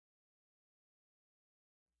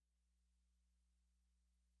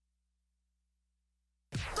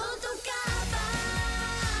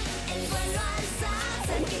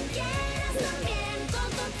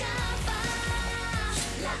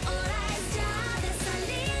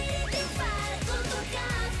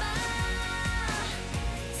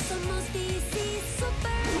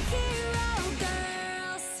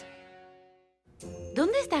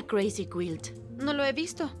está Crazy Quilt? No lo he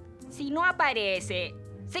visto. Si no aparece,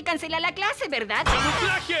 se cancela la clase, ¿verdad?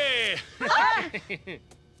 ¡Camuflaje!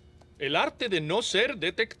 El arte de no ser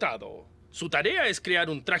detectado. Su tarea es crear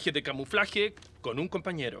un traje de camuflaje con un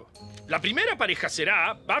compañero. La primera pareja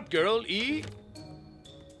será Batgirl y...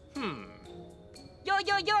 Yo,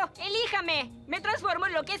 elíjame. Me transformo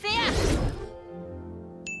en lo que sea.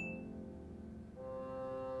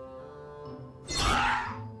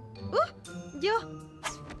 Yo.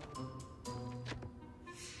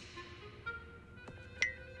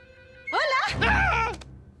 ¡Hola! ¡Ah!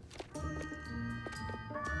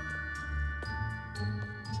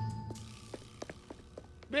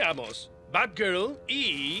 Veamos. Batgirl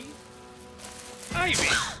y... Ivy.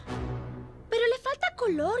 Pero le falta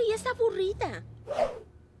color y es aburrida.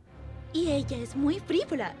 Y ella es muy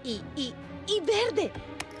frívola y verde.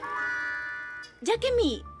 Ya que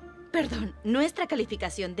nuestra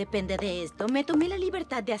calificación depende de esto, me tomé la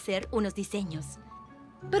libertad de hacer unos diseños.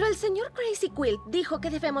 Pero el señor Crazy Quilt dijo que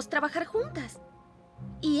debemos trabajar juntas.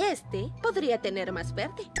 Y este podría tener más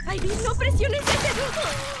verde. Ivy, no presiones ese...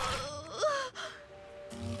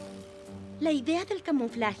 La idea del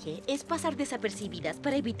camuflaje es pasar desapercibidas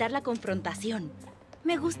para evitar la confrontación.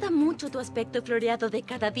 Me gusta mucho tu aspecto floreado de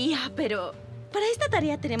cada día, pero... para esta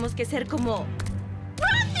tarea tenemos que ser como...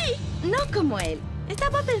 ¡Grundy! No como él.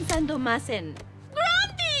 Estaba pensando más en...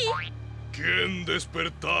 ¡Grundy! ¿Quién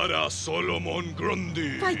despertara a Solomon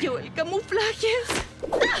Grundy? Falló el camuflaje.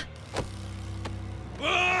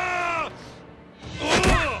 ¡Ah!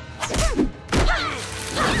 ¡Ah!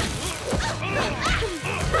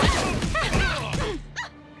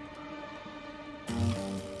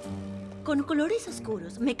 Con colores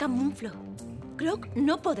oscuros me camuflo. Croc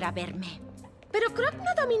no podrá verme. ¿Pero Croc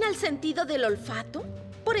no domina el sentido del olfato?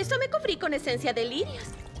 Por eso me cubrí con esencia de lirios.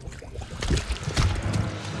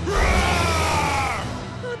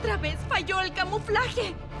 ¡Otra vez falló el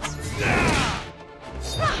camuflaje!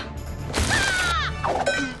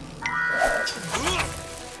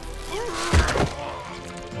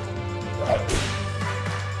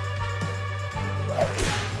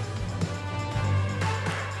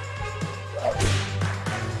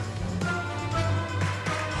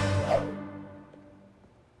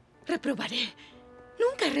 Reprobaré.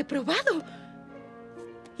 Nunca he reprobado.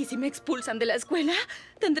 ¿Y si me expulsan de la escuela?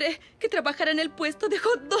 Tendré que trabajar en el puesto de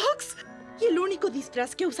hot dogs. Y el único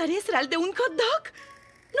disfraz que usaré será el de un hot dog.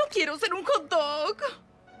 No quiero ser un hot dog.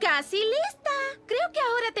 ¡Casi lista! Creo que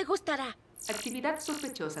ahora te gustará. Actividad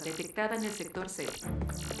sospechosa detectada en el sector C.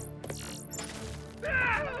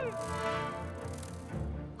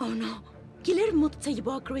 Oh, no. Killer Mood se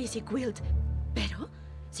llevó a Crazy Quilt. Pero,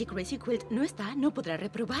 si Crazy Quilt no está, no podrá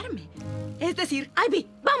reprobarme. Es decir, Ivy,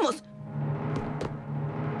 ¡vamos!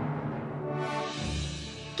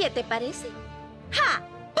 ¿Qué te parece? ¡Ja!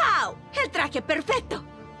 ¡Pau! ¡El traje perfecto!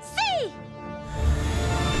 ¡Sí!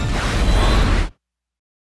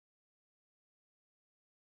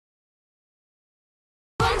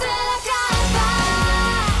 Ponte la capa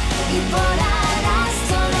y volarás,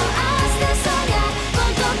 solo has de soñar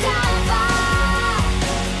con tu capa.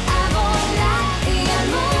 A volar y al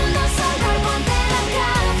mundo salvar, ponte la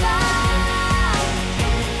capa.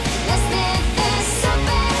 Las veces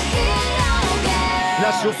Supergirl.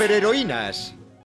 Las superheroínas.